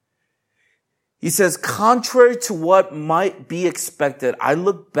life. He says, contrary to what might be expected, I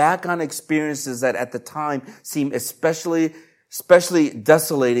look back on experiences that at the time seemed especially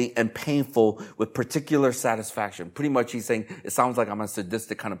desolating and painful with particular satisfaction. Pretty much he's saying, it sounds like I'm a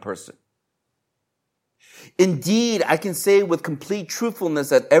sadistic kind of person. Indeed, I can say with complete truthfulness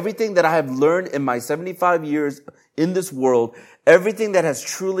that everything that I have learned in my 75 years in this world, everything that has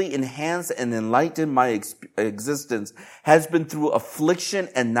truly enhanced and enlightened my existence has been through affliction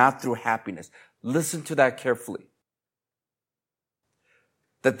and not through happiness. Listen to that carefully.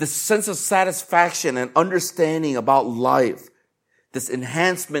 That this sense of satisfaction and understanding about life, this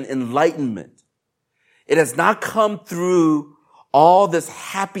enhancement, enlightenment, it has not come through all this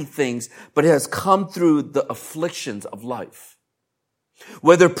happy things, but it has come through the afflictions of life,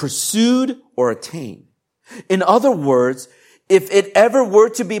 whether pursued or attained. In other words, if it ever were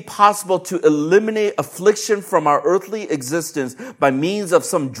to be possible to eliminate affliction from our earthly existence by means of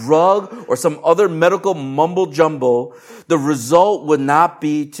some drug or some other medical mumbo jumbo, the result would not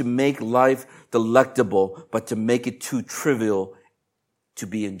be to make life delectable, but to make it too trivial to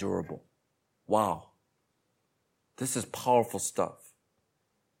be endurable. Wow. This is powerful stuff.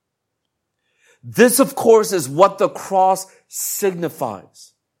 This, of course, is what the cross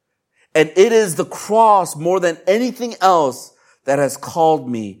signifies. And it is the cross more than anything else that has called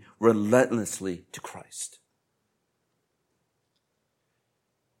me relentlessly to Christ.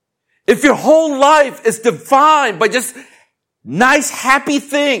 If your whole life is defined by just nice, happy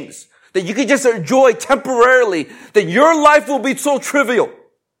things that you can just enjoy temporarily, then your life will be so trivial.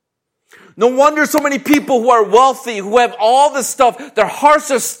 No wonder so many people who are wealthy, who have all this stuff, their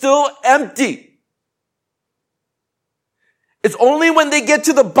hearts are still empty. It's only when they get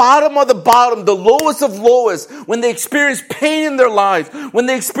to the bottom of the bottom, the lowest of lowest, when they experience pain in their lives, when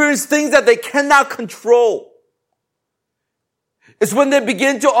they experience things that they cannot control. It's when they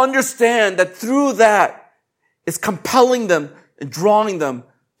begin to understand that through that, it's compelling them and drawing them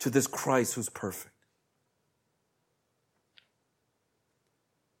to this Christ who's perfect.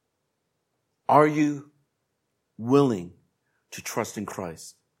 Are you willing to trust in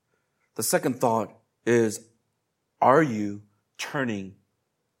Christ? The second thought is, are you turning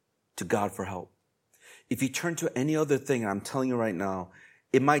to God for help? If you turn to any other thing, and I'm telling you right now,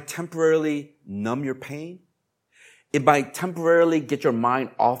 it might temporarily numb your pain. It might temporarily get your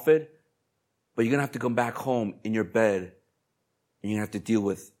mind off it, but you're going to have to come back home in your bed and you're going to have to deal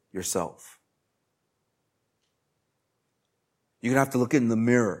with yourself. You're going to have to look in the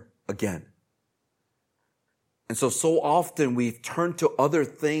mirror again. And so often we've turned to other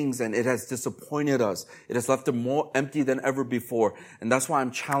things and it has disappointed us. It has left us more empty than ever before. And that's why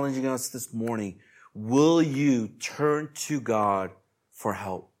I'm challenging us this morning. Will you turn to God for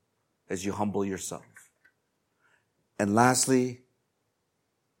help as you humble yourself? And lastly,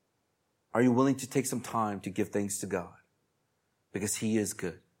 are you willing to take some time to give thanks to God? Because He is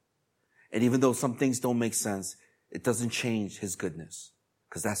good. And even though some things don't make sense, it doesn't change His goodness,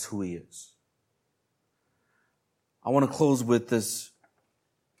 because that's who He is. I want to close with this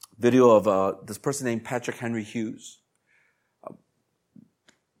video of this person named Patrick Henry Hughes.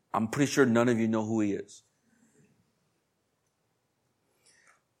 I'm pretty sure none of you know who he is.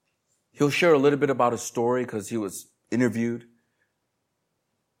 He'll share a little bit about his story because he was interviewed.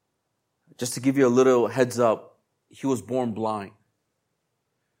 Just to give you a little heads up, he was born blind.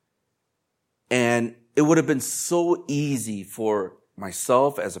 And it would have been so easy for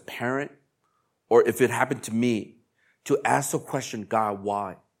myself as a parent, or if it happened to me, to ask the question, God,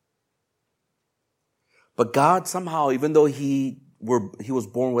 why? But God somehow, even though he was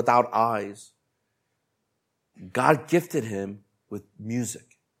born without eyes, God gifted him with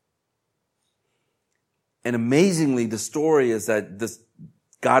music. And amazingly, the story is that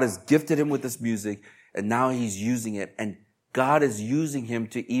God has gifted him with this music, and now He's using it. And God is using him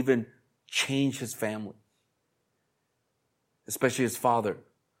to even change his family, especially his father,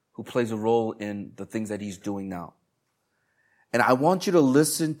 who plays a role in the things that he's doing now. And I want you to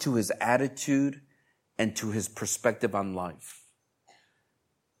listen to his attitude and to his perspective on life.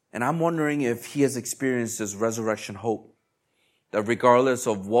 And I'm wondering if he has experienced this resurrection hope, that regardless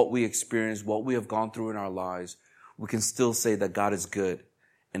of what we experience, what we have gone through in our lives, we can still say that God is good,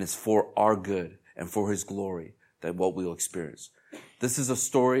 and it's for our good and for his glory that what we'll experience. This is a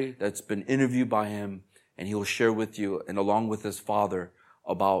story that's been interviewed by him, and he will share with you and along with his father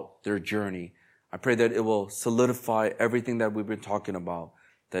about their journey. I pray that it will solidify everything that we've been talking about,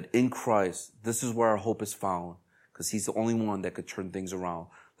 that in Christ, this is where our hope is found, because he's the only one that could turn things around.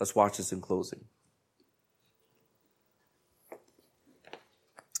 Let's watch this in closing.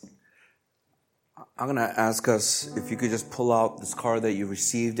 I'm going to ask us if you could just pull out this card that you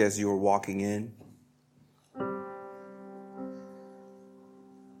received as you were walking in.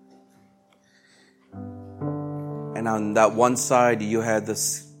 And on that one side, you had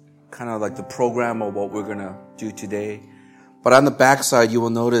this kind of like the program of what we're going to do today. But on the back side, you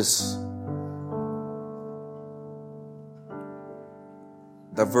will notice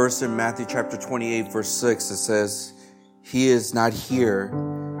the verse in Matthew chapter 28, verse 6. It says, "He is not here.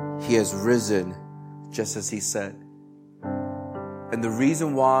 He has risen, just as he said." And the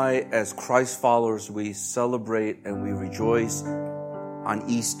reason why, as Christ followers, we celebrate and we rejoice on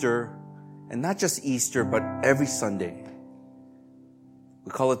Easter, and not just Easter, but every Sunday.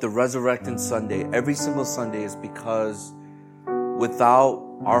 We call it the Resurrecting Sunday. Every single Sunday is because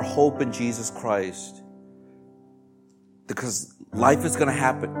without our hope in Jesus Christ, because life is going to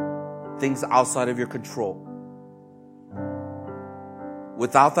happen, things outside of your control.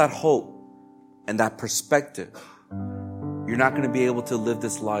 Without that hope and that perspective, you're not going to be able to live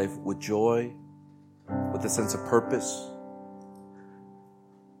this life with joy, with a sense of purpose.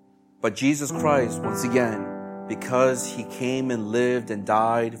 But Jesus Christ, once again, because he came and lived and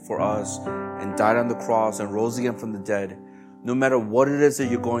died for us and died on the cross and rose again from the dead, no matter what it is that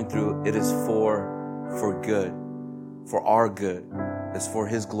you're going through, it is for good, for our good. It's for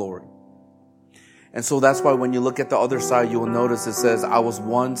his glory. And so that's why when you look at the other side, you will notice it says, "I was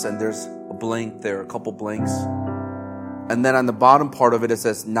once," and there's a blank there, a couple blanks. And then on the bottom part of it, it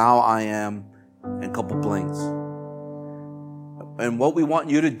says, "Now I am," and a couple blanks. And what we want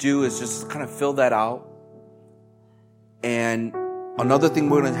you to do is just kind of fill that out. And another thing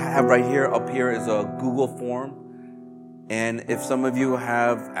we're going to have right here, up here, is a Google form. And if some of you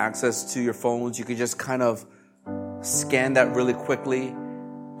have access to your phones, you could just kind of scan that really quickly.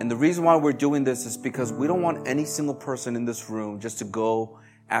 And the reason why we're doing this is because we don't want any single person in this room just to go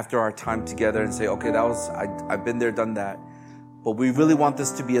after our time together and say, "Okay, I've been there, done that." But we really want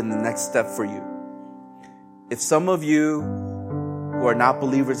this to be in the next step for you. If some of you who are not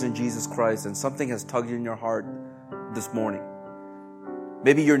believers in Jesus Christ and something has tugged in your heart this morning,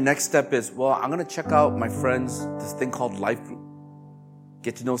 maybe your next step is, well, I'm going to check out my friends, this thing called Life Group.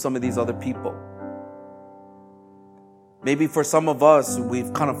 Get to know some of these other people. Maybe for some of us,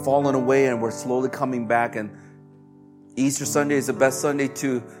 we've kind of fallen away and we're slowly coming back, and Easter Sunday is the best Sunday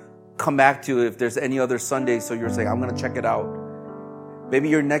to come back to if there's any other Sunday. So you're saying, "I'm going to check it out." Maybe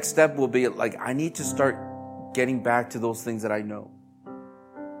your next step will be like, "I need to start getting back to those things that I know."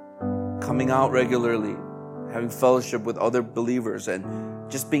 Coming out regularly, having fellowship with other believers, and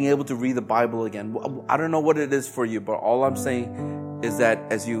just being able to read the Bible again. I don't know what it is for you, but all I'm saying is that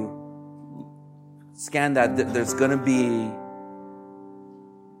as you scan that, there's going to be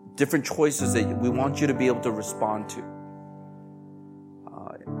different choices that we want you to be able to respond to.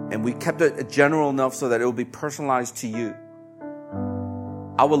 And we kept it general enough so that it will be personalized to you.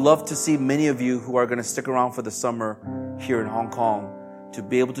 I would love to see many of you who are going to stick around for the summer here in Hong Kong to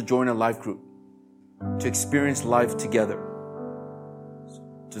be able to join a life group, to experience life together,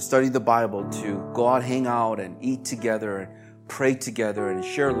 to study the Bible, to go out, hang out, and eat together, and pray together, and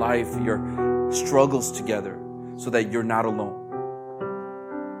share life, your struggles together, so that you're not alone.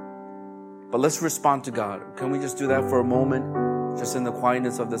 But let's respond to God. Can we just do that for a moment, just in the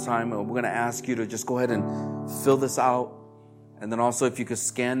quietness of this time? And we're going to ask you to just go ahead and fill this out. And then also if you could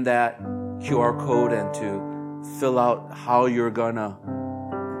scan that QR code and to fill out how you're going to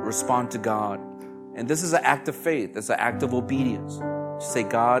respond to God. And this is an act of faith. It's an act of obedience. To say,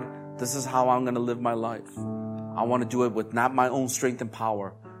 "God, this is how I'm going to live my life. I want to do it with not my own strength and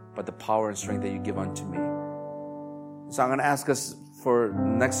power, but the power and strength that you give unto me." So I'm going to ask us for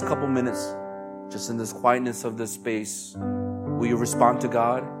the next couple minutes, just in this quietness of this space, will you respond to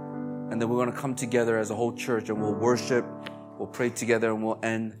God? And then we're going to come together as a whole church and we'll worship, we'll pray together, and we'll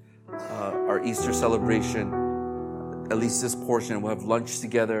end our Easter celebration, at least this portion. We'll have lunch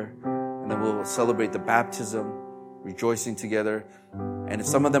together, and then we'll celebrate the baptism, rejoicing together. And if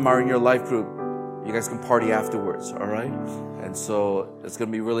some of them are in your life group, you guys can party afterwards, all right? And so it's going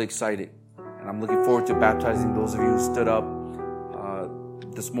to be really exciting. And I'm looking forward to baptizing those of you who stood up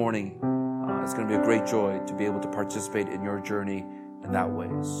this morning. It's going to be a great joy to be able to participate in your journey in that way.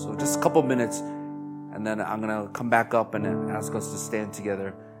 So just a couple minutes, and then I'm going to come back up and ask us to stand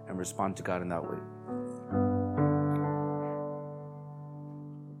together and respond to God in that way.